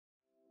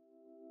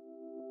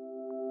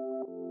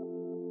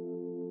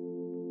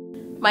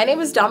My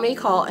name is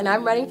Dominique and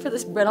I'm running for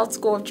the Reynolds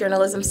School of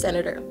Journalism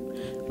Senator.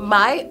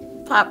 My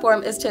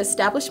platform is to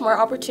establish more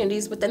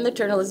opportunities within the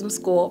journalism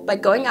school by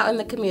going out in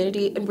the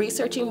community and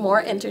researching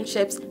more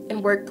internships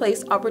and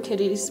workplace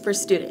opportunities for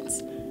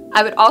students.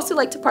 I would also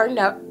like to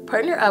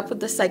partner up with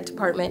the psych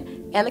department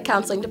and the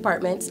counseling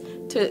departments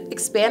to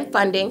expand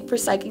funding for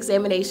psych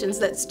examinations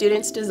that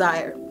students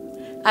desire.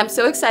 I'm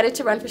so excited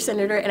to run for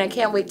senator, and I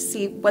can't wait to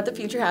see what the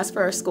future has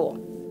for our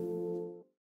school.